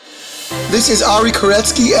This is Ari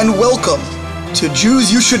Koretsky, and welcome to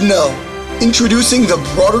Jews You Should Know, introducing the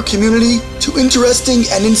broader community to interesting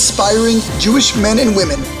and inspiring Jewish men and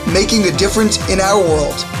women making a difference in our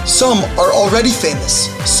world. Some are already famous,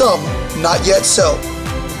 some not yet so,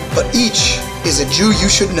 but each is a Jew you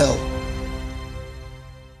should know.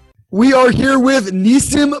 We are here with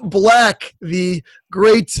Nissim Black, the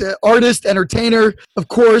great artist, entertainer. Of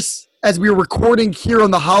course, as we are recording here on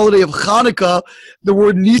the holiday of Hanukkah, the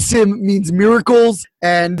word Nissim means miracles,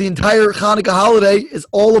 and the entire Hanukkah holiday is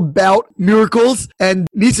all about miracles. And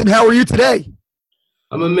Nissim, how are you today?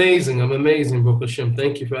 I'm amazing, Baruch Hashem.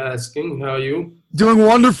 Thank you for asking. How are you? Doing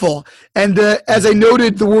wonderful. And as I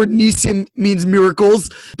noted, the word Nissim means miracles.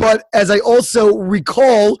 But as I also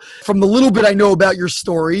recall from the little bit I know about your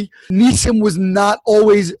story, Nissim was not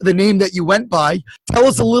always the name that you went by. Tell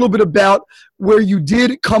us a little bit about where you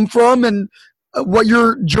did come from and what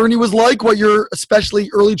your journey was like, what your especially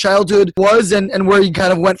early childhood was, and where you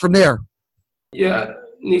kind of went from there. Yeah,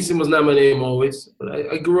 Nissim was not my name always, but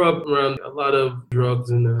I grew up around a lot of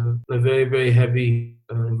drugs and a very, very heavy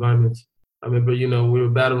environment. I remember, we were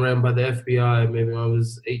battled around by the FBI maybe when I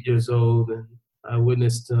was 8 years old, and I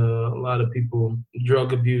witnessed a lot of people,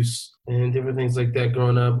 drug abuse and different things like that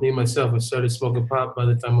growing up. Me, myself, I started smoking pot by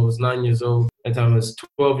the time I was 9 years old. By the time I was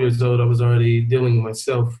 12 years old, I was already dealing with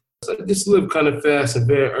myself. So I just lived kind of fast and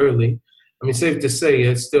very early. I mean, safe to say,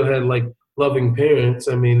 I still had loving parents.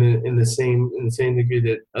 I mean, in the same degree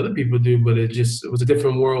that other people do, but it was a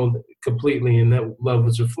different world completely, and that love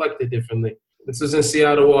was reflected differently. This is in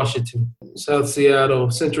Seattle, Washington, South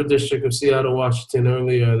Seattle, Central District of Seattle, Washington.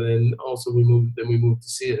 Earlier, then also we moved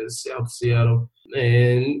to South Seattle,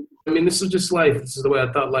 and I mean, this was just life. This is the way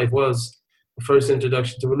I thought life was. The first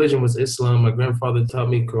introduction to religion was Islam. My grandfather taught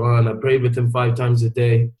me Quran. I prayed with him 5 times a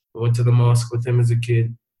day. I went to the mosque with him as a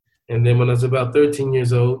kid, and then when I was about 13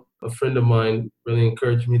 years old, a friend of mine really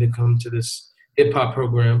encouraged me to come to this hip-hop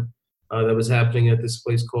program that was happening at this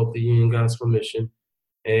place called the Union Gospel Mission.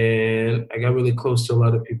 And I got really close to a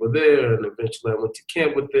lot of people there, and eventually I went to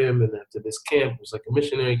camp with them, and after this camp, it was like a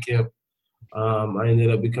missionary camp, I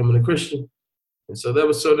ended up becoming a Christian. And so that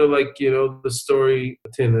was sort of the story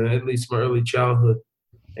in at least my early childhood.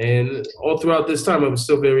 And all throughout this time, I was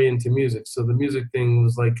still very into music. So the music thing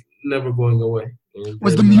was never going away.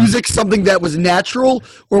 Was the music something that was natural,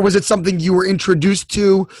 or was it something you were introduced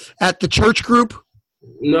to at the church group?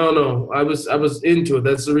 No. I was into it.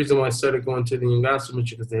 That's the reason why I started going to the Young Gospel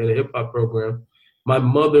Mission, because they had a hip-hop program. My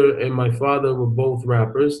mother and my father were both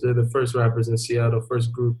rappers. They're the first rappers in Seattle,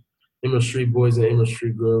 first group, Emerald Street Boys and Emerald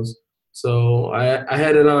Street Girls. So I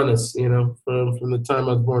had it honest, from the time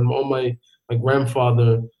I was born. All my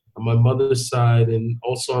grandfather on my mother's side and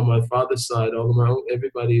also on my father's side,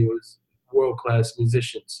 everybody was world-class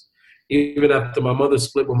musicians. Even after my mother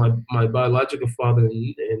split with my biological father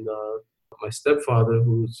and my stepfather,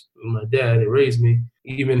 who's my dad, who raised me,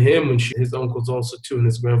 even him, when his uncles also too, and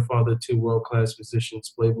his grandfather too, world-class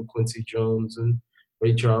musicians, played with Quincy Jones and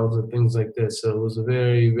Ray Charles and things like that. So it was a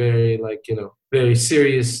very, very, very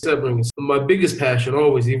serious upbringing. My biggest passion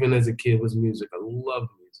always, even as a kid, was music. I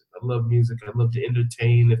love music. I love to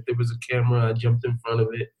entertain. If there was a camera, I jumped in front of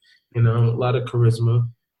it. A lot of charisma.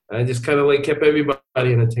 I just kind of kept everybody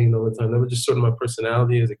entertained all the time. That was just sort of my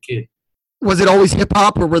personality as a kid. Was it always hip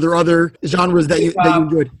hop, or were there other genres that you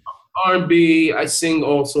enjoyed? R&B. I sing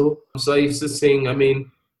also. So I used to sing. I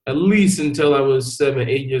mean, at least until I was 7,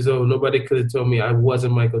 8 years old, nobody could have told me I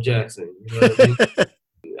wasn't Michael Jackson. You know what I mean?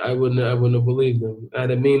 I wouldn't have believed them. I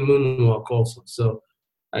had a mean moonwalk also. So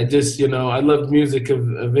I just, I loved music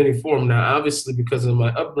of any form. Now, obviously, because of my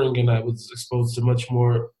upbringing, I was exposed to much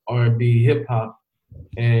more R&B, hip hop.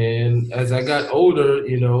 And as I got older,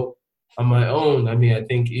 on my own, I mean, I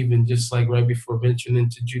think even just right before venturing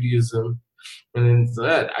into Judaism and into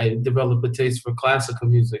that, I developed a taste for classical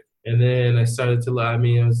music. And then I started to, I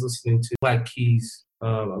was listening to Black Keys.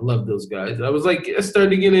 I love those guys. I was I started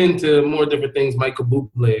to get into more different things. Michael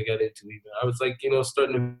Bublé I got into even. I was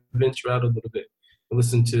starting to venture out a little bit and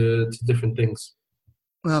listen to different things.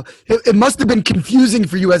 Well, it must have been confusing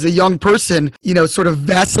for you as a young person, sort of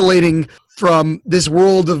vacillating from this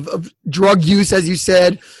world of drug use, as you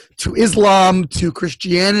said, to Islam, to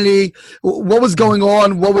Christianity. What was going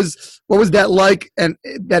on? What was that like, and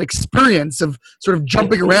that experience of sort of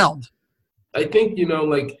jumping around? I think,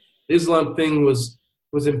 the Islam thing was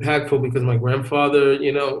impactful because my grandfather, and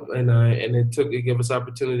it gave us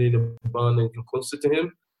opportunity to bond and get closer to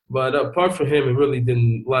him. But apart from him, it really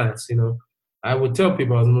didn't last, I would tell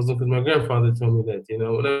people I was Muslim because my grandfather told me that,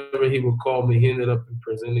 whenever he would call me, he ended up in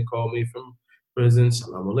prison. He called me from present,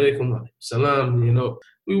 salam alaikum, alaikum salam,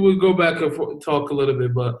 we would go back and forth, talk a little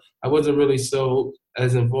bit, but I wasn't really so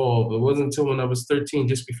as involved. It wasn't until when I was 13,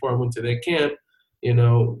 just before I went to that camp, in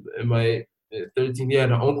my 13, yeah,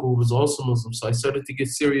 an uncle who was also Muslim. So I started to get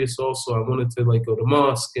serious also. I wanted to go to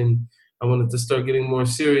mosque, and I wanted to start getting more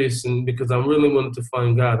serious, and because I really wanted to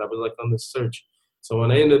find God. I was on this search. So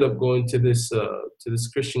when I ended up going to this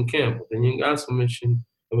Christian camp, the Young Gospel Mission,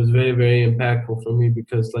 it was very, very impactful for me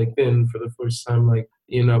because then for the first time, I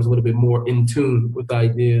was a little bit more in tune with the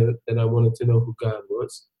idea that I wanted to know who God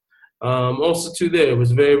was. Also too there, it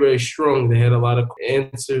was very, very strong. They had a lot of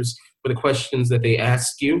answers for the questions that they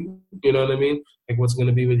ask you, you know what I mean? Like what's going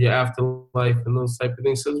to be with your afterlife and those type of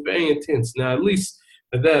things. So it's very intense. Now, at least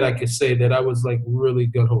for that, I could say that I was really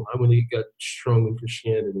got home. I really got strong in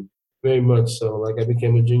Christianity, very much so. I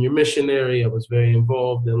became a junior missionary. I was very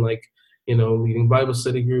involved in leading Bible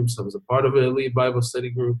study groups. I was a part of an elite Bible study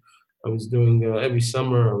group. I was doing every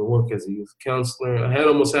summer, I would work as a youth counselor. I had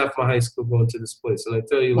almost half my high school going to this place. And I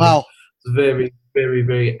tell you, wow. It's very, very,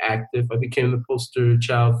 very active. I became the poster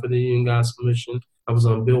child for the Young Gospel Mission. I was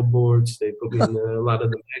on billboards. They put me in a lot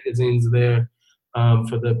of the magazines there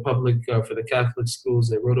for the public, for the Catholic schools.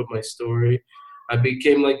 They wrote up my story. I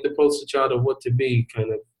became the poster child of what to be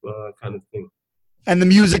kind of thing. And the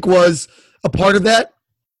music was a part of that?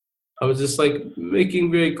 I was just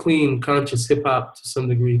making very clean, conscious hip hop to some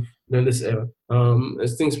degree during this era.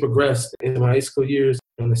 As things progressed in my high school years,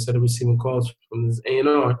 and I started receiving calls from this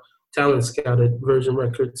A&R talent scout at Virgin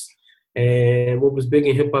Records. And what was big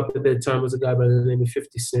in hip hop at that time was a guy by the name of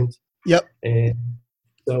 50 Cent. Yep. And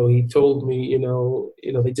so he told me,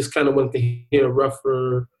 they just kind of wanted to hear a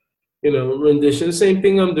rougher, rendition. The same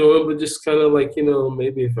thing I'm doing, but just kind of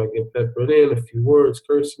maybe if I get peppered in a few words,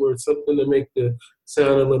 curse words, something to make the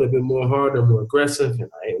sound a little bit more harder, more aggressive. And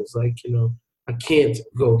I was I can't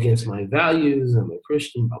go against my values. I'm a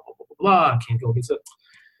Christian, blah, blah, blah, blah, blah. I can't go against it.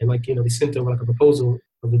 And they sent over a proposal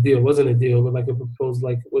of the deal. It wasn't a deal, but a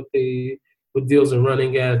proposal, what deals are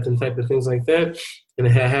running at and type of things like that. And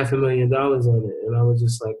it had $500,000 on it. And I was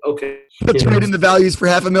just okay. Trade in the values for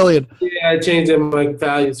 $500,000. Yeah, I changed my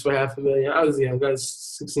values for $500,000. I was young. I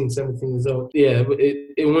was 16, 17 years old. Yeah, but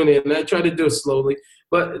it went in. And I tried to do it slowly.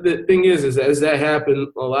 But the thing is as that happened,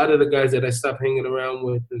 a lot of the guys that I stopped hanging around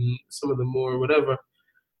with and some of the more whatever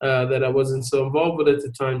that I wasn't so involved with at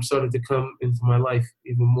the time started to come into my life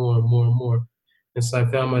even more and more and more. And so I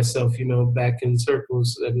found myself, back in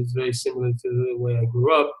circles that was very similar to the way I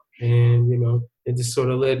grew up. And, it just sort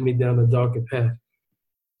of led me down a darker path.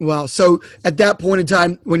 Wow. So at that point in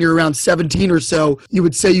time, when you're around 17 or so, you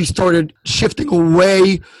would say you started shifting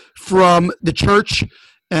away from the church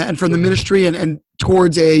and from the ministry and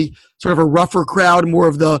towards a sort of a rougher crowd, more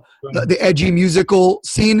of the edgy musical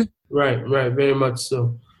scene? Right, very much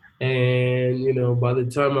so. And, by the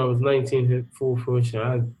time I was 19, hit full fruition,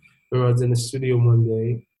 I was in the studio one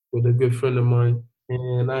day with a good friend of mine.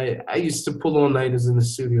 And I used to pull all-nighters in the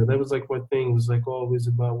studio. That was my thing. It was always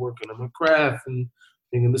about working on my craft and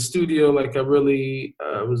being in the studio. I really,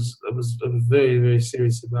 I was very, very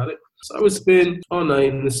serious about it. So I would spend all night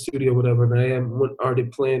in the studio, whatever. And I had already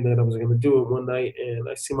planned that I was going to do it one night. And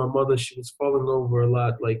I see my mother, she was falling over a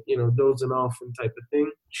lot, dozing off and type of thing.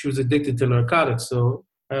 She was addicted to narcotics. So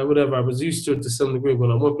whatever, I was used to it to some degree, but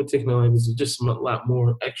on one particular night, it was just a lot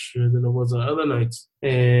more extra than it was on other nights.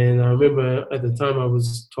 And I remember at the time I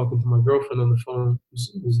was talking to my girlfriend on the phone,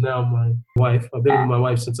 who's now my wife. I've been with my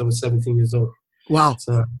wife since I was 17 years old. Wow.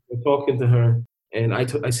 So I'm talking to her, and I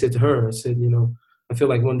said to her, I said, I feel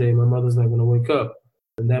like one day my mother's not going to wake up.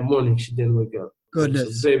 And that morning, she didn't wake up.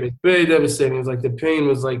 Goodness. So very, very devastating. It was the pain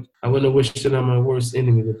was I wouldn't have wished it on my worst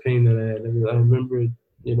enemy, the pain that I had. I remember it,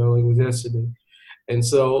 it was yesterday. And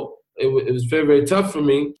so it was very, very tough for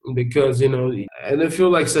me because, I didn't feel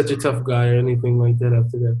like such a tough guy or anything like that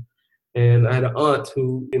after that. And I had an aunt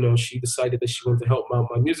who, she decided that she wanted to help out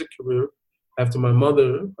my music career after my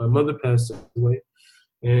mother passed away.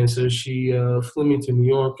 And so she flew me to New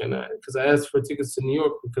York, and because I asked for tickets to New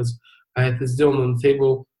York because I had this deal on the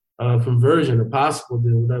table from Virgin, a possible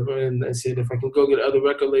deal, whatever. And I said, if I can go get other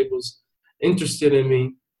record labels interested in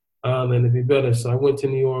me, then it'd be better. So I went to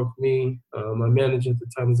New York. My manager at the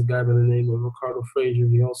time was a guy by the name of Ricardo Frazier.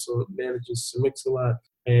 He also manages to mix a lot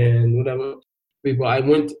and whatever. I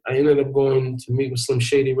ended up going to meet with Slim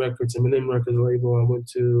Shady Records, Eminem Records label. I went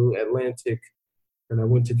to Atlantic, and I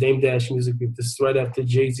went to Dame Dash Music Group. This is right after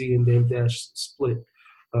Jay-Z and Dame Dash split,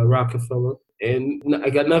 Rockefeller. And I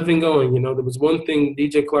got nothing going. There was one thing,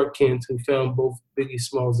 DJ Clark Kent, who found both Biggie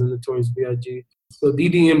Smalls and Notorious B.I.G. So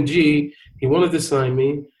DDMG, he wanted to sign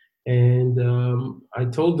me. And I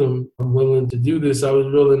told him I'm willing to do this. I was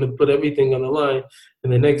willing to put everything on the line.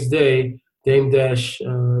 And the next day, Dame Dash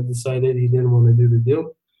decided he didn't want to do the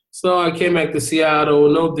deal. So I came back to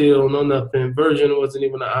Seattle, no deal, no nothing. Virgin wasn't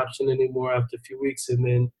even an option anymore after a few weeks. And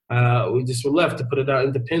then we just were left to put it out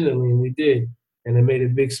independently, and we did. And it made a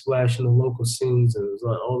big splash in the local scenes, and it was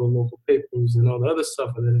on all the local papers and all the other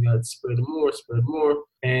stuff. And then it got spread more.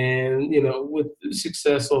 And, with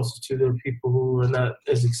success also too, there are people who are not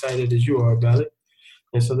as excited as you are about it.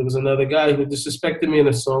 And so there was another guy who disrespected me in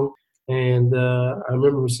a song. And I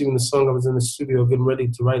remember receiving the song. I was in the studio getting ready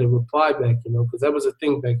to write a reply back, because that was a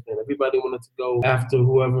thing back then. Everybody wanted to go after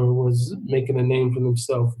whoever was making a name for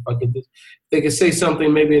themselves. If they could say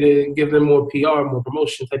something, maybe to give them more PR, more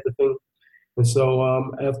promotion type of thing. And so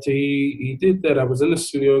after he did that, I was in the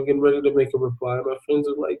studio getting ready to make a reply. My friends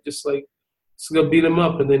were just gonna beat him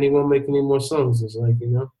up, and then he won't make any more songs. It's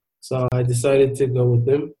So I decided to go with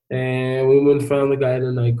him, and we went and found the guy at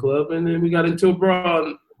a nightclub, and then we got into a brawl.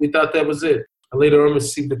 And we thought that was it. I later on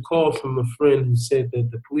received a call from a friend who said that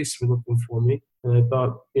the police were looking for me, and I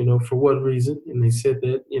thought, for what reason? And they said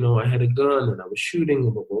that, I had a gun and I was shooting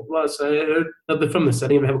and blah, blah, blah. So I heard nothing from this. I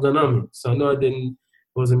didn't even have a gun on me. So I know it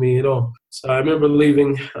wasn't me at all. So I remember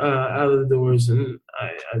leaving out of the doors, and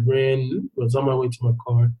I ran, was on my way to my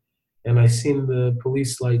car, and I seen the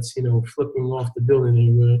police lights, flipping off the building.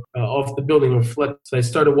 They were off the building reflect. So I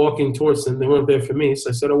started walking towards them. They weren't there for me. So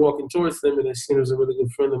I started walking towards them, and I seen it was a really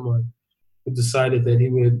good friend of mine who decided that he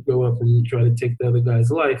would go up and try to take the other guy's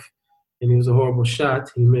life. And he was a horrible shot.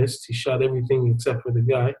 He missed. He shot everything except for the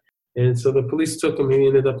guy. And so the police took him. He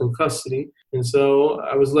ended up in custody. And so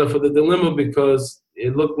I was left with a dilemma because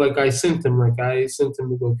it looked like I sent him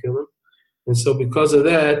to go kill him. And so because of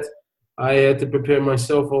that, I had to prepare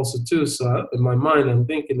myself also too. So in my mind, I'm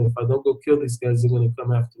thinking if I don't go kill these guys, they're going to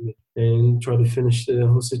come after me and try to finish the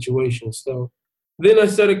whole situation. So then I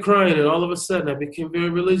started crying, and all of a sudden I became very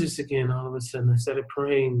religious again. All of a sudden I started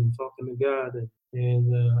praying and talking to God.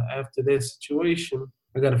 And after that situation,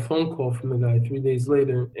 I got a phone call from the guy 3 days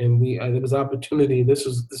later, and there was opportunity. This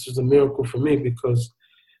was a miracle for me because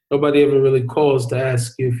nobody ever really calls to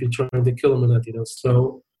ask you if you're trying to kill him or not.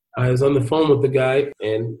 So I was on the phone with the guy,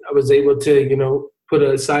 and I was able to, put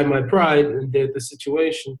aside my pride and did the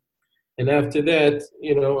situation. And after that,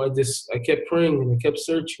 I kept praying and I kept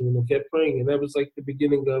searching and I kept praying. And that was like the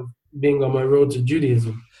beginning of being on my road to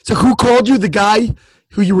Judaism. So who called you? The guy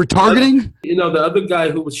who you were targeting? The other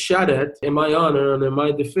guy who was shot at, in my honor and in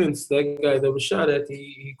my defense, that guy that was shot at,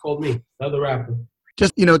 he called me, another rapper.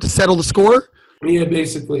 Just, to settle the score? Yeah,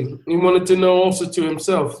 basically. He wanted to know also to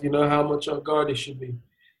himself, how much on guard he should be.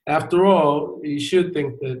 After all, he should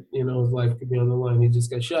think that, his life could be on the line. He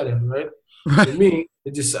just got shot at, right? For me,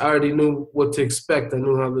 I already knew what to expect. I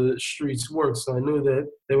knew how the streets work, so I knew that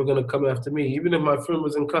they were going to come after me, even if my friend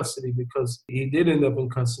was in custody, because he did end up in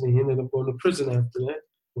custody. He ended up going to prison after that.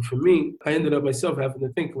 But for me, I ended up myself having to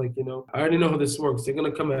think, I already know how this works. They're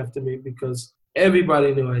going to come after me because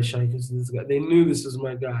everybody knew I shot because this guy. They knew this was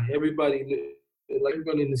my guy. Everybody knew.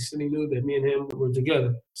 Everybody in the city knew that me and him were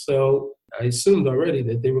together. So I assumed already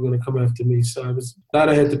that they were going to come after me. So I thought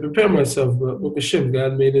I had to prepare myself. But with Hashem,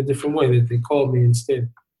 God made a different way that they called me instead.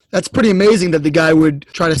 That's pretty amazing that the guy would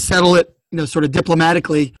try to settle it, sort of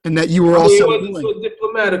diplomatically, and that you were also. He wasn't so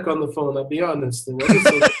diplomatic on the phone, I'll be honest.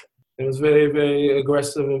 It was very, very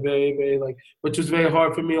aggressive and very, very which was very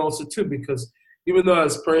hard for me also too, because even though I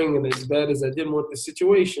was praying and as bad as I didn't want the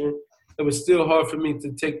situation, it was still hard for me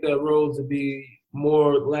to take that role to be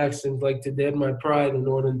more lax and to dead my pride in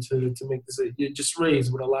order to make this. You're just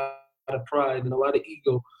raised with a lot of pride and a lot of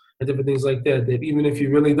ego and different things like that, that even if you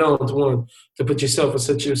really don't want to put yourself in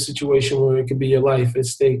such a situation where it could be your life at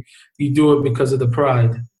stake, you do it because of the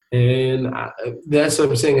pride. And that's what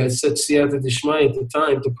I'm saying. I said siyata d'shmaya at the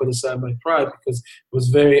time to put aside my pride because it was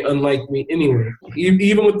very unlike me anyway.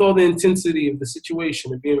 Even with all the intensity of the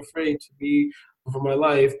situation and being afraid to be for my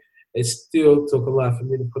life, it still took a lot for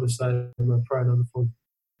me to put aside my pride on the phone.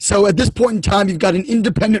 So at this point in time, you've got an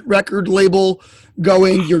independent record label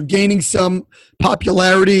going. You're gaining some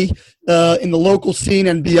popularity in the local scene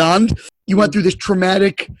and beyond. You went through this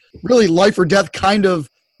traumatic, really life or death kind of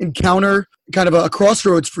encounter, kind of a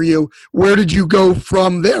crossroads for you. Where did you go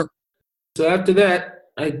from there? So after that,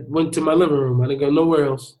 I went to my living room. I didn't go nowhere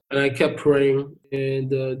else. And I kept praying. And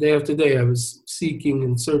day after day, I was seeking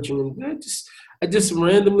and searching. And I just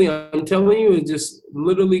randomly, I'm telling you, it just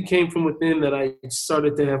literally came from within that I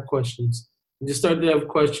started to have questions. I just started to have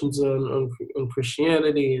questions on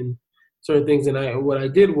Christianity and certain things. And what I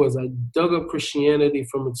did was I dug up Christianity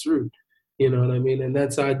from its root. You know what I mean? And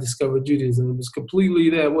that's how I discovered Judaism. It was completely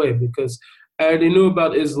that way because I already knew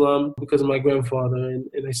about Islam because of my grandfather,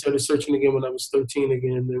 and I started searching again when I was 13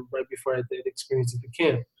 again, and right before I had that experience at the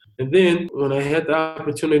camp. And then when I had the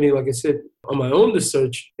opportunity, like I said, on my own to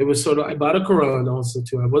search, it was sort of, I bought a Quran also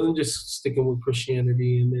too. I wasn't just sticking with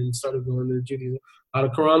Christianity and then started going to Judaism. I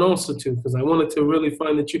bought a Quran also too, because I wanted to really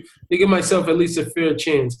find the truth, to give myself at least a fair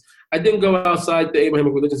chance. I didn't go outside the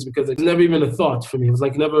Abrahamic religions because it was never even a thought for me. It was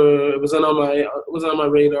like it wasn't on my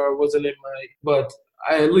radar, it wasn't in my, but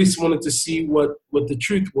I at least wanted to see what the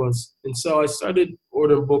truth was. And so I started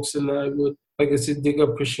ordering books, and I would, like I said, dig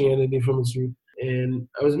up Christianity from its root. And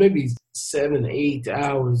I was maybe 7-8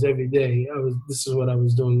 hours every day. This is what I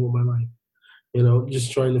was doing with my life,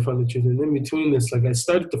 just trying to find the truth. And in between this, like, I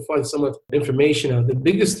started to find so much information out. The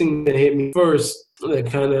biggest thing that hit me first, that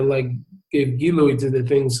kind of like gave Gilui to the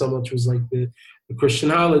thing so much, was like the Christian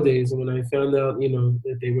holidays. And when I found out,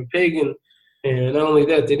 that they were pagan, and not only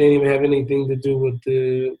that, they didn't even have anything to do with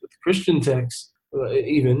the Christian text,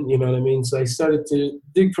 even, you know what I mean? So I started to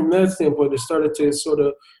dig from that standpoint. I started to sort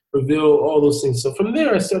of reveal all those things. So from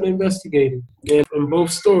there, I started investigating. And in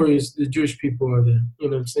both stories, the Jewish people are there.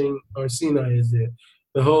 You know what I'm saying? Or Sinai is there.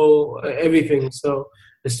 The whole, everything. So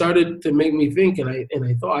it started to make me think, and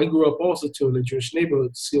I thought, I grew up also too in a Jewish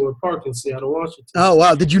neighborhood, Seward Park in Seattle, Washington. Oh,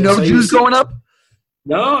 wow. Did you know Jews growing up?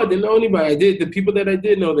 No, I didn't know anybody. I did. The people that I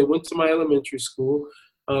did know, they went to my elementary school.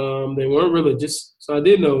 They weren't religious, so I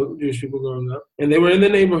did know Jewish people growing up. And they were in the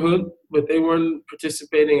neighborhood, but they weren't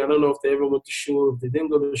participating. I don't know if they ever went to shul, if they didn't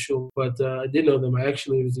go to shul, but I did know them.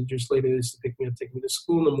 It was a Jewish lady that used to pick me up, take me to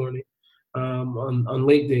school in the morning on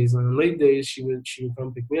late days. On late days, she would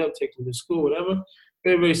come pick me up, take me to school, whatever.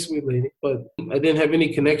 Very, very sweet lady. But I didn't have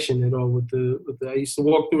any connection at all with the I used to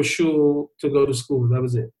walk through a shul to go to school. That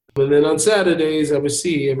was it. And then on Saturdays, I would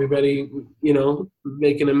see everybody,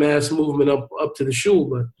 making a mass movement up to the shul.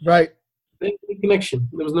 But right, there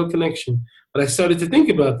was no connection. But I started to think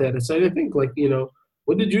about that. I started to think, like,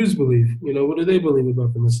 what do Jews believe? What do they believe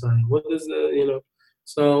about the Messiah? What is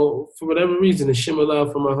So for whatever reason, Hashem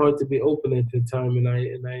allowed for my heart to be open at the time, and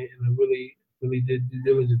I really, really did due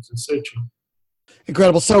diligence in searching.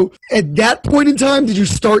 Incredible. So at that point in time, did you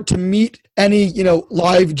start to meet any,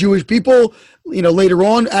 live Jewish people, later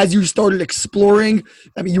on as you started exploring?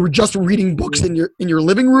 I mean, you were just reading books in your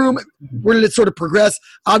living room. Where did it sort of progress?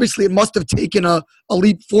 Obviously, it must have taken a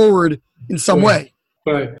leap forward in some way.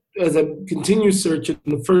 Right. As I continued searching,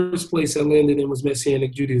 the first place I landed in was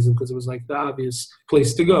Messianic Judaism, because it was like the obvious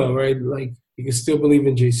place to go, right? Like, you can still believe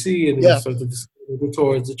in JC, and then you start to go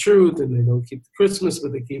towards the truth, and they don't keep the Christmas,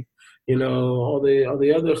 but they keep all the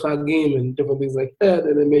other Chagim and different things like that,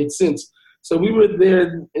 and it made sense. So we were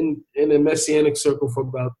there in a Messianic circle for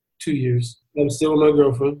about 2 years. I'm still with my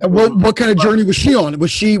girlfriend. And what kind of journey was she on?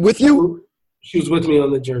 Was she with you? She was with me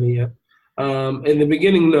on the journey, yeah. In the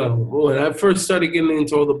beginning, no. When I first started getting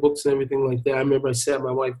into all the books and everything like that, I remember I sat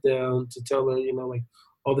my wife down to tell her, like,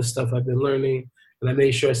 all the stuff I've been learning. And I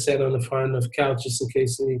made sure I sat on the far enough couch just in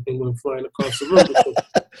case anything went flying across the room.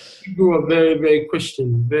 She grew up very, very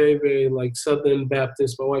Christian, very, very like Southern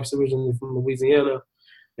Baptist. My wife's originally from Louisiana,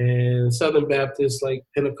 and Southern Baptist, like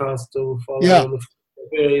Pentecostal, following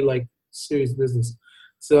very like serious business.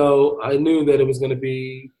 So I knew that it was going to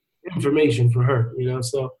be information for her,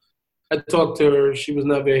 So I talked to her. She was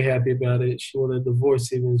not very happy about it. She wanted a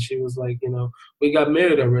divorce even. She was like, we got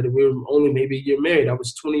married already. We were only maybe a year married. I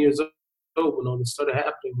was 20 years old when all this started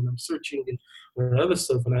happening, when I'm searching and other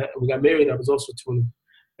stuff. And we got married. I was also 20.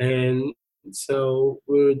 And so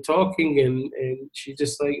we were talking, and she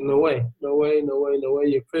just like, no way,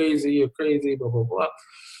 you're crazy, blah, blah, blah.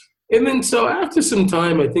 And then so after some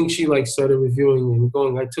time, I think she like started reviewing and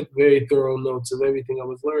going. I took very thorough notes of everything I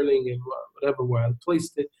was learning and whatever, where I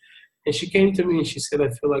placed it. And she came to me and she said, I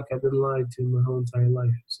feel like I've been lied to my whole entire life.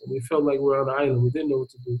 So we felt like we're on an island. We didn't know what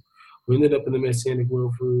to do. We ended up in the Messianic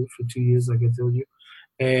world for 2 years, like I told you.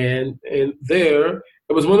 And there,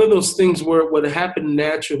 it was one of those things where what happened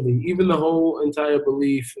naturally, even the whole entire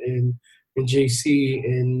belief in JC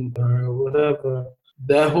and whatever,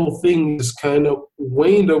 that whole thing just kind of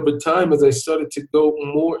waned over time as I started to go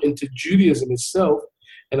more into Judaism itself.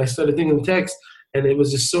 And I started thinking text, and it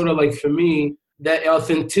was just sort of like, for me, that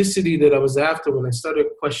authenticity that I was after when I started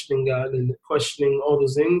questioning God and questioning all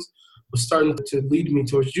those things was starting to lead me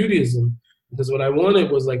towards Judaism. Because what I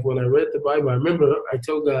wanted was, like, when I read the Bible, I remember I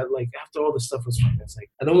told God, like, after all this stuff was fine, I was like,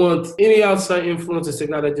 I don't want any outside influence. I said,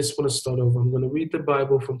 God, I just want to start over. I'm going to read the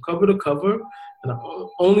Bible from cover to cover, And I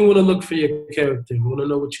only want to look for your character. I want to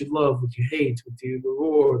know what you love, what you hate, what you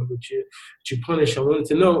reward, what you punish. I want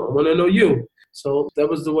to know you. So that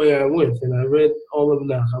was the way I went. And I read all of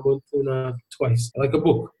Nach. I went through Nach twice, like a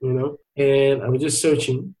book, And I was just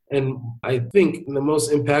searching. And I think the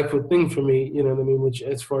most impactful thing for me, which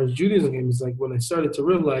as far as Judaism came, is like when I started to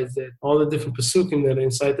realize that all the different pasukim that are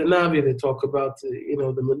inside the Navi, they talk about,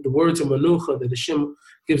 the words of Manucha that Hashem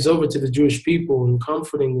gives over to the Jewish people and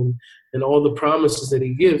comforting and all the promises that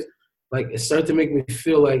he gives. Like, it started to make me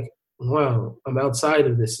feel like, wow, I'm outside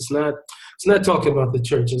of this. It's not talking about the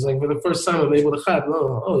church. It's like for the first time I'm able to chab.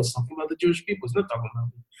 It's talking about the Jewish people. It's not talking about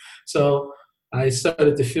me. So I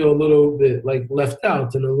started to feel a little bit like left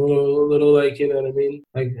out and a little like,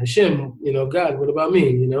 Like, Hashem, God, what about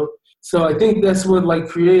me, So I think that's what like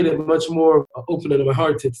created much more opening in my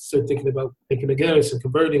heart to start thinking about thinking again and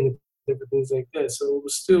converting different things like that. So it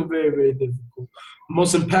was still very, very difficult. The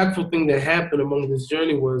most impactful thing that happened among this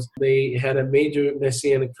journey was they had a major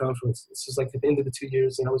Messianic conference. This was like at the end of the 2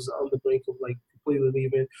 years, and I was on the brink of like completely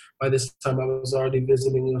leaving. By this time, I was already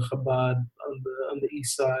visiting Chabad on the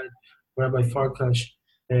east side, Rabbi Farkash.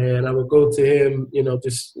 And I would go to him,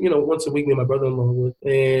 once a week, me and my brother-in-law would.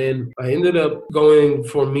 And I ended up going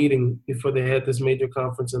for a meeting before they had this major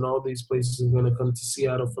conference, and all these places were going to come to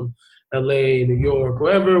Seattle from LA, New York,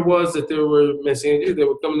 wherever it was that there were Messianic, they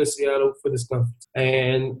were coming to Seattle for this conference.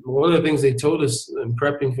 And one of the things they told us in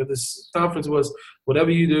prepping for this conference was,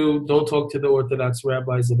 whatever you do, don't talk to the Orthodox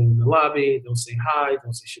rabbis that are in the lobby, don't say hi,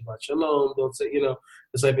 don't say Shabbat Shalom, don't say,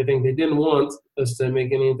 this type of thing. They didn't want us to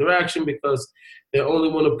make any interaction because they only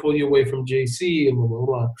want to pull you away from JC and blah, blah,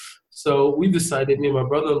 blah. So we decided, me and my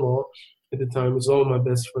brother-in-law at the time, was all my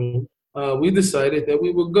best friend, we decided that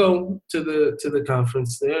we would go to the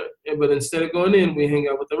conference there, but instead of going in, we hang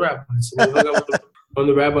out with the rabbis. So we hung out with one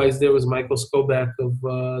of the rabbis there was Michael Skoback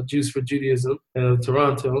of Jews for Judaism in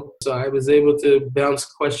Toronto. So I was able to bounce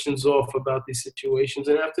questions off about these situations,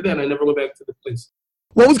 and after that, I never went back to the place.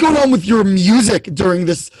 What was going on with your music during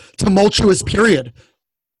this tumultuous period?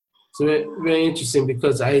 So very, very interesting,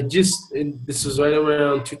 because this was right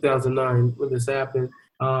around 2009 when this happened.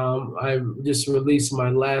 I just released my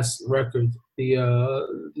last record. The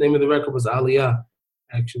name of the record was Aliyah,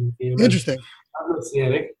 actually. Interesting. I'm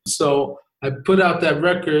Messianic. So I put out that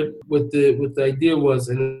record with the idea was,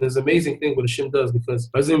 and there's an amazing thing what Hashem does, because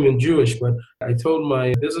I wasn't even Jewish, but I told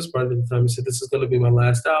my business partner at the time, I said, this is going to be my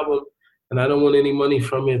last album, and I don't want any money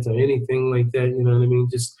from it or anything like that, you know what I mean?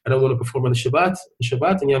 Just, I don't want to perform on the Shabbat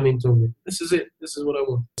and Yamim Tovim. This is it. This is what I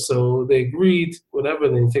want. So they agreed, whatever,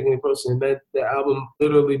 they take me personally. And the album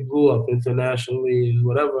literally blew up internationally and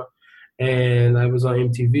whatever. And I was on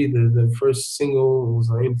MTV. The first single was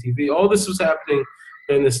on MTV. All this was happening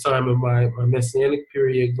during this time of my Messianic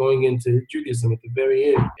period, going into Judaism at the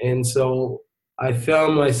very end. And so I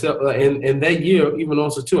found myself, and that year, even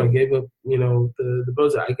also too, I gave up, the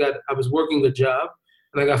budget. I was working a job,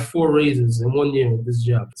 and I got 4 raises in 1 year of this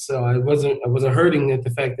job. So I wasn't hurting at the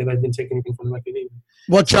fact that I didn't take anything from the record either.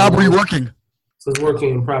 What job were you working? So I was working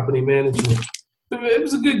in property management. It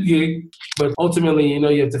was a good gig, but ultimately,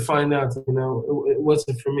 you have to find out, it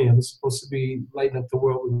wasn't for me. I was supposed to be lighting up the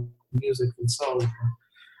world with music and songs.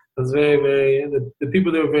 It was very, very, the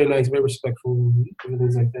people there were very nice, very respectful, and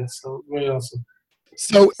things like that. So very awesome.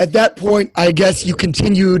 So at that point, I guess you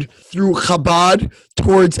continued through Chabad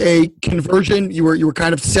towards a conversion. You were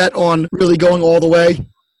kind of set on really going all the way.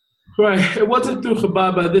 Right. It wasn't through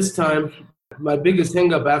Chabad by this time. My biggest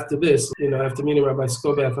hang-up after this, after meeting Rabbi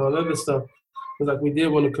Skoback and all that other stuff, was like we did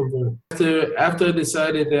want to convert. After I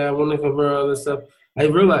decided that I wanted to convert all this stuff, I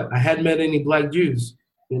realized I hadn't met any black Jews,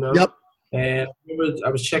 Yep. And I remember I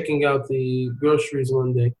was checking out the groceries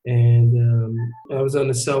one day, and I was on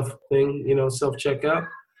the self-checkout.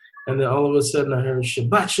 And then all of a sudden I heard,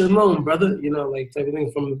 Shabbat Shalom, brother, like type of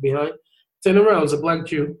thing from behind. Turned around, it was a black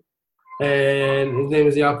Jew. And his name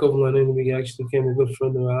is Yaakov Lenin. We actually became a good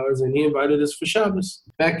friend of ours, and he invited us for Shabbos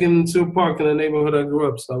back into a park in the neighborhood I grew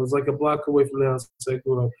up. So I was like a block away from the house I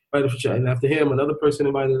grew up. Right for Shabbos. And after him, another person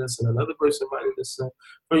invited us, and another person invited us.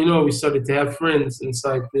 But we started to have friends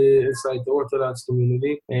inside the Orthodox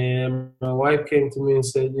community. And my wife came to me and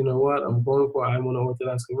said, "You know what? I want an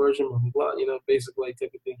Orthodox conversion, blah blah blah. Basically like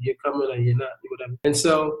type of thing. You're coming or you're not, whatever." And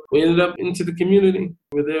so we ended up into the community.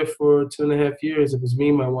 We were there for 2.5 years. It was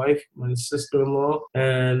me, my wife, my sister-in-law,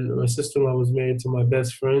 and my sister-in-law was married to my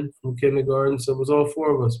best friend from kindergarten. So it was all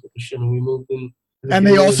 4 of us. We moved in. And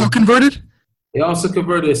they also converted? They also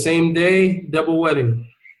converted the same day, double wedding.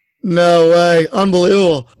 No way.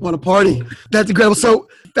 Unbelievable. What a party. That's incredible. So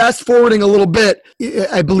fast forwarding a little bit,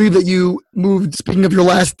 I believe that you moved, speaking of your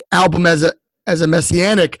last album as as a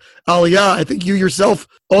messianic aliyah. I think you yourself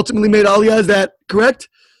ultimately made aliyah. Is that correct?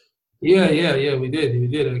 Yeah. We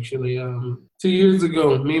did actually. 2 years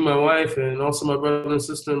ago, me, my wife, and also my brother and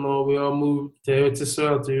sister-in-law, we all moved to Eretz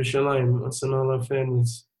Yisrael, to Yerushalayim, us and all our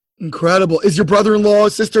families. Incredible. Is your brother-in-law,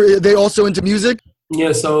 sister, are they also into music?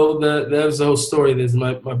 Yeah, so that was the whole story. There's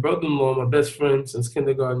my brother-in-law, my best friend since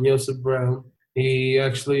kindergarten, Yosef Brown. He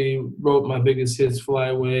actually wrote my biggest hits, Fly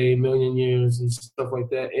Away, Million Years, and stuff like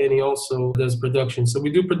that. And he also does production. So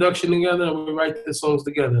we do production together and we write the songs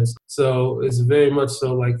together. So it's very much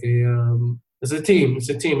so like it's a team. It's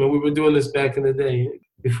a team. And we were doing this back in the day.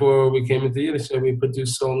 Before we came into Yiddish, we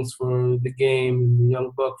produced songs for The Game and The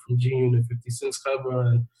Young Buck from G-Unit, 50 Cent's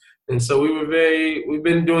cover. And so we've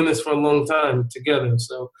been doing this for a long time together.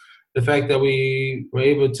 So the fact that we were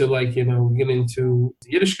able to get into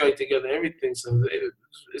Yiddishkeit together, everything. So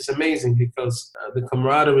it's amazing because the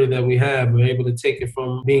camaraderie that we have, we're able to take it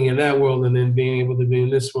from being in that world and then being able to be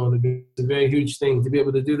in this world. It's a very huge thing to be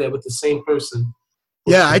able to do that with the same person.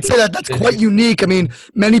 Yeah, I'd say that's quite unique. I mean,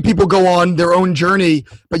 many people go on their own journey,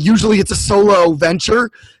 but usually it's a solo venture.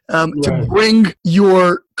 To bring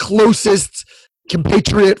your closest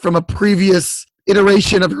compatriot from a previous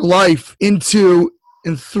iteration of your life into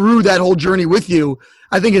and through that whole journey with you,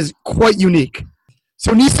 I think is quite unique.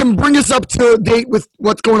 So Nissim, bring us up to date with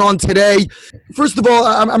what's going on today. First of all,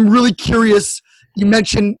 I'm really curious. You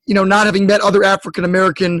mentioned, not having met other African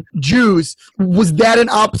American Jews. Was that an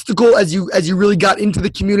obstacle as you really got into the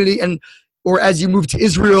community or as you moved to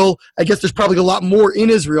Israel? I guess there's probably a lot more in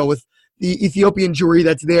Israel with the Ethiopian Jewry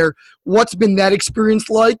that's there. What's been that experience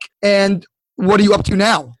like, and what are you up to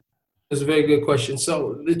now? That's a very good question.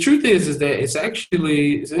 So the truth is that it's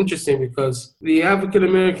interesting because the African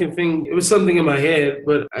American thing, it was something in my head,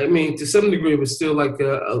 but I mean, to some degree, it was still like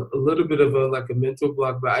a little bit of a mental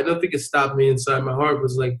block. But I don't think it stopped me inside. My heart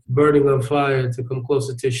was like burning on fire to come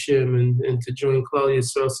closer to Shem and to join Klal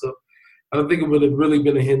Yisrael. So I don't think it would have really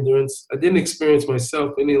been a hindrance. I didn't experience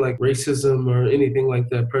myself any like racism or anything like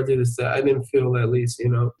that, prejudice that I didn't feel, at least,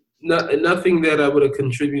 nothing that I would have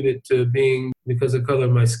contributed to being because of color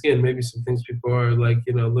of my skin. Maybe some things people are like,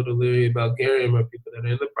 a little leery about Garyim or people that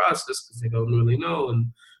are in the process because they don't really know and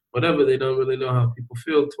whatever. They don't really know how people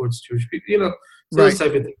feel towards Jewish people, those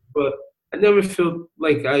type of things. But I never felt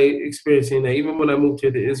like I experienced that, even when I moved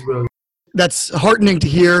here to Israel. That's heartening to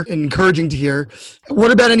hear and encouraging to hear.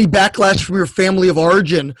 What about any backlash from your family of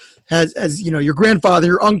origin? As your grandfather,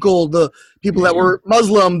 your uncle, the people that were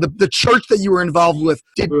Muslim, the church that you were involved with,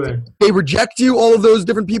 did they reject you, all of those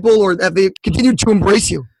different people, or have they continued to embrace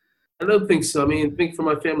you? I don't think so. I mean, I think for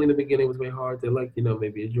my family in the beginning it was very hard. They're like,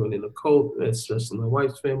 maybe joining a cult, especially my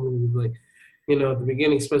wife's family. It was like, at the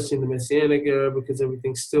beginning, especially in the Messianic era, because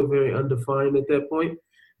everything's still very undefined at that point.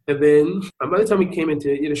 And then by the time we came into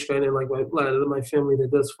Yiddishkeit, and like my family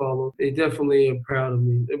that does follow, they definitely are proud of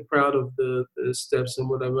me. They're proud of the steps and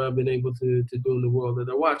whatever I've been able to do in the world, that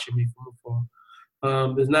they're watching me from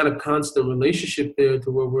afar. There's not a constant relationship there to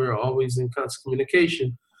where we're always in constant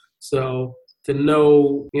communication. So to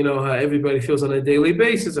know, how everybody feels on a daily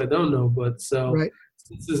basis, I don't know. But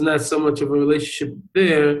since there's not so much of a relationship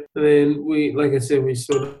there, then we, like I said, we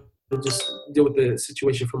sort of just deal with the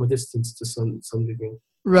situation from a distance to some degree.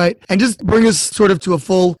 Right. And just bring us sort of to a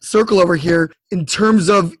full circle over here in terms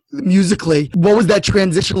of musically. What was that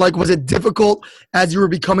transition like? Was it difficult as you were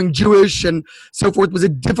becoming Jewish and so forth? Was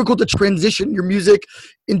it difficult to transition your music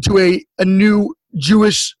into a new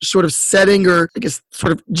Jewish sort of setting, or I guess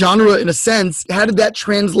sort of genre in a sense? How did that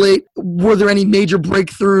translate? Were there any major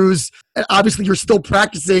breakthroughs? And obviously you're still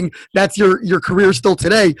practicing. That's your career still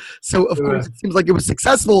today. So of course it seems like it was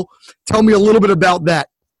successful. Tell me a little bit about that.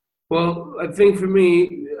 Well, I think for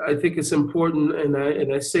me, I think it's important, and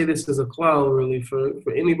I say this as a klal, really, for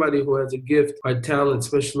anybody who has a gift or talent,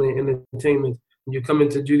 especially in entertainment. When you come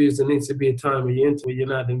into Judaism, there needs to be a time where you're into it, you're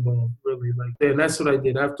not involved, really. And that's what I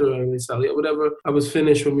did after I released Aliyah. Whatever, I was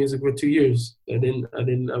finished with music for 2 years. I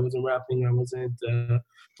wasn't rapping. I wasn't.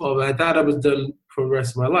 I thought I was done for the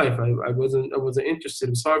rest of my life. I wasn't interested.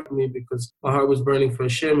 It was hard for me because my heart was burning for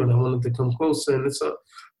Hashem, and I wanted to come closer. And so.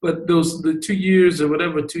 But the 2 years or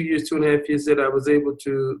whatever, 2 years, 2.5 years that I was able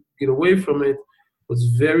to get away from it was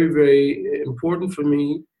very, very important for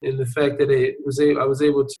me, in the fact that I was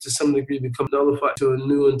able to some degree become nullified to a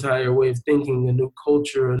new entire way of thinking, a new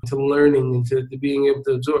culture, and to learning and to being able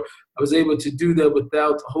to absorb. I was able to do that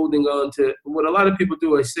without holding on to what a lot of people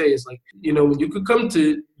do. I say is like, when you could come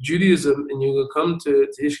to Judaism and you could come to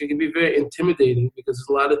Yiddishkeit, it can be very intimidating because there's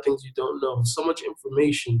a lot of things you don't know. So much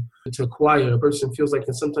information to acquire. A person feels like,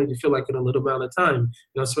 and sometimes you feel like in a little amount of time,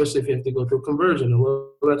 especially if you have to go through conversion.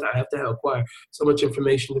 I have to acquire so much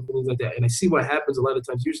information and things like that. And I see what happens a lot of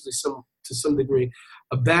times, usually to some degree,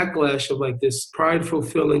 a backlash of like this prideful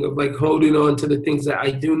feeling of like holding on to the things that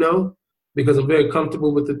I do know, because I'm very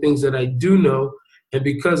comfortable with the things that I do know. And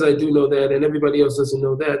because I do know that and everybody else doesn't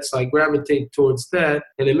know that, so I gravitate towards that.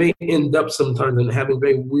 And it may end up sometimes in having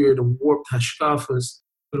very weird and warped hashkafas,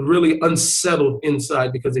 but really unsettled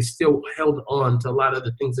inside because they still held on to a lot of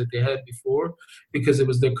the things that they had before because it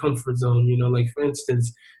was their comfort zone. You know, like for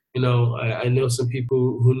instance, you know, I know some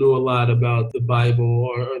people who knew a lot about the Bible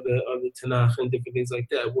or the Tanakh and different things like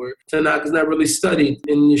that, where Tanakh is not really studied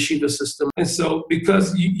in the yeshiva system. And so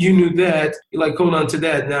because you knew that, you like hold on to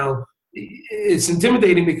that. Now, it's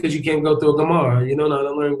intimidating because you can't go through a Gemara. You don't know how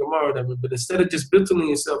to learn Gemara or whatever. But instead of just belittling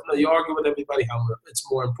yourself, no, you argue with everybody how it's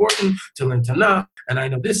more important to learn Tanakh, and I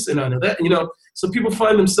know this and I know that. You know, so people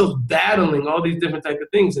find themselves battling all these different type of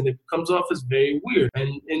things, and it comes off as very weird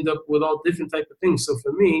and end up with all different type of things. So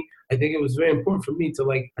for me, I think it was very important for me to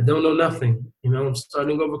like, I don't know nothing. You know, I'm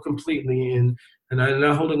starting over completely, and I'm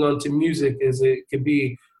not holding on to music as it could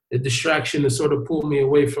be a distraction to sort of pull me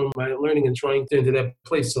away from my learning and trying to into that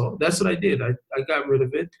place. So that's what I did. I got rid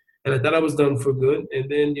of it, and I thought I was done for good.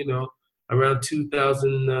 And then, you know, around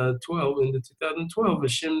 2012, into 2012,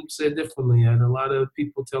 Hashem said differently. I had a lot of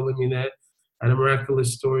people telling me that. I had a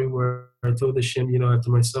miraculous story where I told Hashem, you know,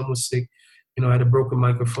 after my son was sick, you know, I had a broken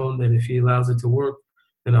microphone that if he allows it to work,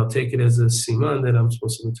 then I'll take it as a siman that I'm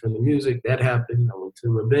supposed to return the music. That happened. I went to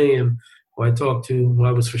Rebbeim, who I talked to, who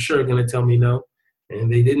I was for sure going to tell me no. And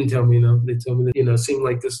they didn't tell me no. They told me that, you know, it seemed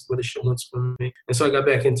like this is what Hashem wants from me. And so I got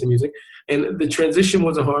back into music. And the transition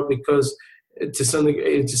wasn't hard because to some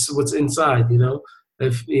degree, it's just what's inside, you know.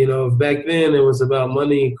 If, you know, back then it was about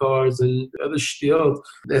money, cars, and other shtiot,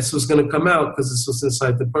 that's what's going to come out because it's what's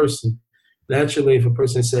inside the person. Naturally, if a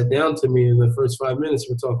person sat down to me in the first 5 minutes,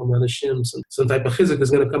 we're talking about Hashem, some type of chizuk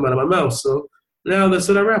is going to come out of my mouth. So now that's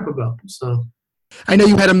what I rap about. So I know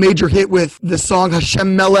you had a major hit with the song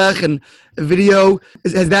Hashem Melech and a video.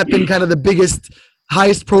 Has that been kind of the biggest,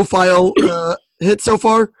 highest profile hit so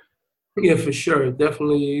far? Yeah, for sure.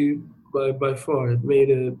 Definitely by far. It made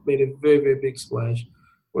a very, very big splash.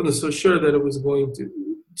 Wasn't so sure that it was going to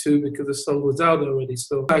because the song was out already.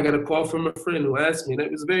 So I got a call from a friend who asked me, and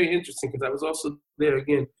it was very interesting because I was also there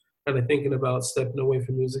again, kind of thinking about stepping away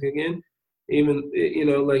from music again. Even, you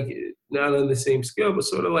know, like not on the same scale, but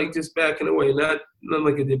sort of like just backing away. Not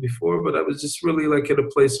like I did before, but I was just really like at a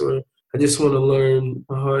place where I just want to learn.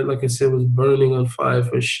 My heart, like I said, was burning on fire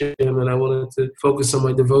for Hashem, and I wanted to focus on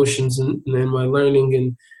my devotions and my learning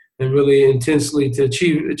and really intensely to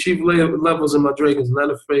achieve levels in my dragons.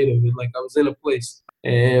 Not afraid of it. Like I was in a place.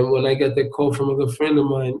 And when I got that call from a good friend of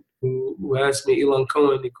mine who asked me, Elon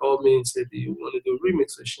Cohen, he called me and said, "Do you want to do a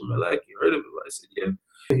remix of Hashem Melech? You heard of it?" I said,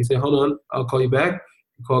 "Yeah." He said, "Hold on, I'll call you back."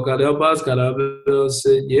 He called Gad Elbaz. Gad Elbaz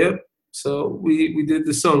said, "Yeah." So we did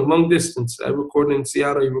the song, long distance. I recorded in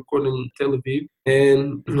Seattle, he recorded in Tel Aviv.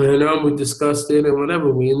 And we discussed it and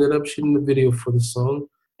whatever. We ended up shooting the video for the song.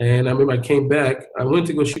 And I remember I came back. I went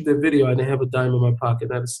to go shoot the video. I didn't have a dime in my pocket,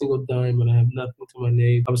 not a single dime, and I have nothing to my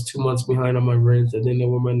name. I was 2 months behind on my rent. I didn't know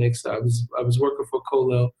where my next. I was working for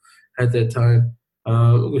Kolel at that time.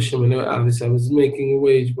 Obviously, I was making a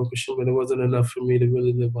wage, but it wasn't enough for me to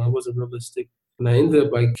really live on. It wasn't realistic. And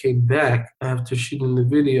I came back after shooting the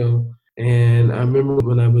video. And I remember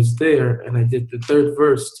when I was there and I did the third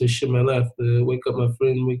verse to Hashem Melech, the Wake Up My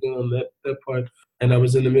Friend, Wake Up, that part. And I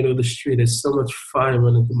was in the middle of the street. There's so much fire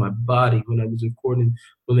running through my body when they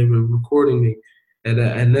were recording me. And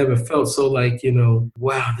I never felt so like, you know,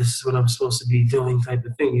 wow, this is what I'm supposed to be doing type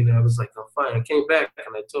of thing. You know, I was like, I'm fine. I came back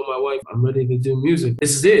and I told my wife, I'm ready to do music.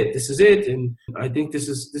 This is it. And I think this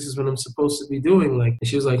is what I'm supposed to be doing. Like, and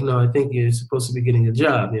she was like, no, I think you're supposed to be getting a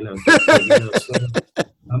job, you know. So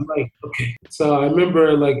I'm like, okay. So I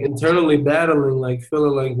remember like internally battling, like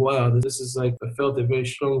feeling like, wow, this is like, I felt it very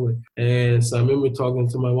strongly. And so I remember talking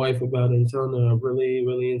to my wife about it and telling her I'm really,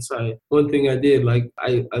 really inside. One thing I did, like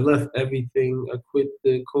I left everything. I quit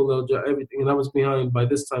the Kolel job, everything. And I was behind by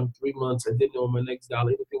this time 3 months. I didn't know where my next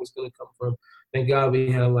dollar, anything was going to come from. Thank God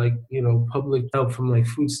we had like, you know, public help from like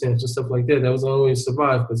food stamps and stuff like that. That was the only way to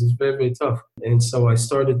survive because it's very, very tough. And so I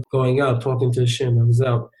started going out, talking to Hashem. I was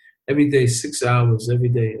out every day, 6 hours every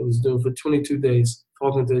day. I was doing for 22 days,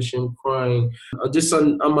 talking to Hashem, crying, just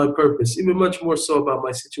on my purpose, even much more so about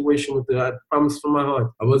my situation with I promised from my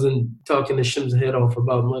heart. I wasn't talking to Hashem's head off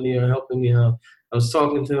about money or helping me out. I was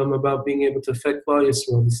talking to him about being able to affect Klal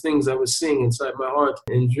Yisrael, these things I was seeing inside my heart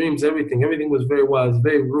and dreams, everything. Everything was very wise,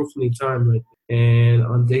 very Ruchni time right there. And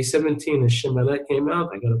on day 17, Hashem Melech came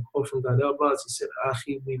out. I got a call from Gad Elbaz. He said,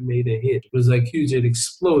 Achi, we made a hit. It was like huge. It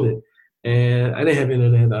exploded. And I didn't have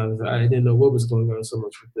internet. I didn't know what was going on so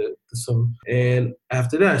much with the song. And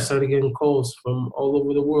after that, I started getting calls from all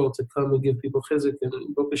over the world to come and give people chizuk.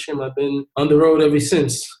 And Baruch Hashem, I've been on the road ever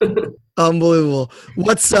since. Unbelievable.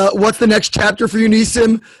 What's the next chapter for you,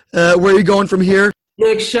 Nissim? Where are you going from here?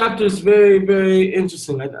 Next chapter is very, very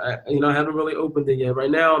interesting. I haven't really opened it yet.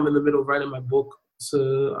 Right now, I'm in the middle of writing my book. It's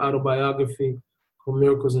an autobiography called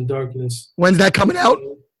Miracles in Darkness. When's that coming out?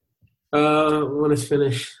 When it's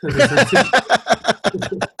finished.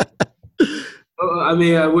 I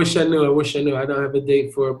mean, I wish I knew. I don't have a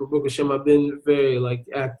date for it. But Baruch Hashem, I've been very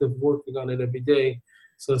active working on it every day.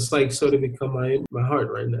 So it's sort of become my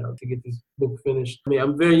heart right now to get this book finished. I mean,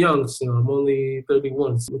 I'm very young still. I'm only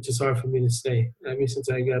 31, which is hard for me to say. I mean, since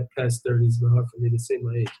I got past 30, it's been hard for me to say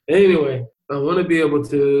my age. Anyway, I want to be able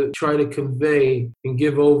to try to convey and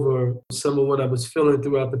give over some of what I was feeling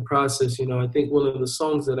throughout the process. I think one of the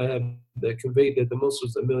songs that I have that conveyed that the most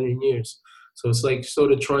was A Million Years. So it's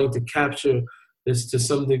sort of trying to capture this, to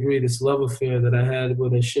some degree, this love affair that I had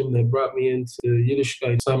with Hashem that brought me into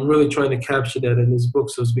Yiddishkeit. So I'm really trying to capture that in this book.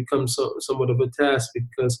 So it's become somewhat of a task,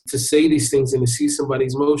 because to say these things and to see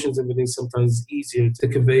somebody's emotions and everything, sometimes it's easier to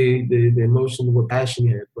convey the emotion, what passion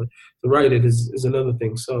you had. But to write it is another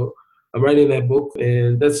thing. So I'm writing that book,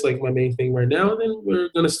 and that's my main thing right now. And then we're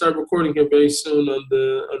going to start recording here very soon on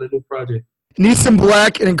the new project. Nissim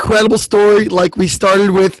Black, an incredible story like we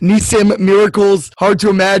started with. Nissim, miracles, hard to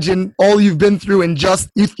imagine all you've been through in just,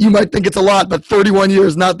 you might think it's a lot, but 31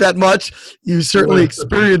 years, not that much. You certainly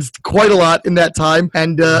experienced quite a lot in that time,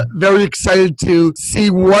 and very excited to see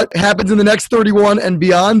what happens in the next 31 and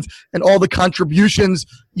beyond, and all the contributions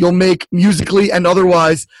you'll make musically and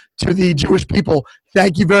otherwise to the Jewish people.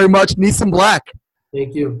 Thank you very much, Nissim Black.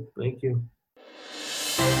 Thank you. Thank you.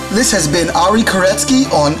 This has been Ari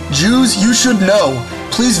Koretsky on Jews You Should Know.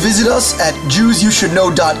 Please visit us at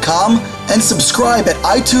JewsYouShouldKnow.com and subscribe at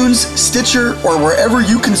iTunes, Stitcher, or wherever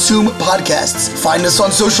you consume podcasts. Find us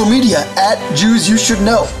on social media at Jews You Should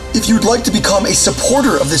Know. If you'd like to become a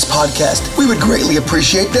supporter of this podcast, we would greatly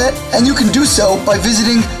appreciate that, and you can do so by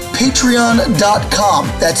visiting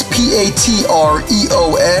patreon.com. That's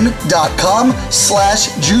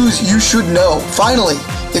patreon.com/Jews You Should Know. Finally,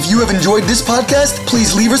 if you have enjoyed this podcast,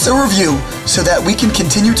 please leave us a review so that we can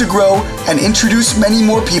continue to grow and introduce many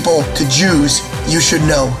more people to Jews You Should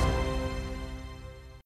Know.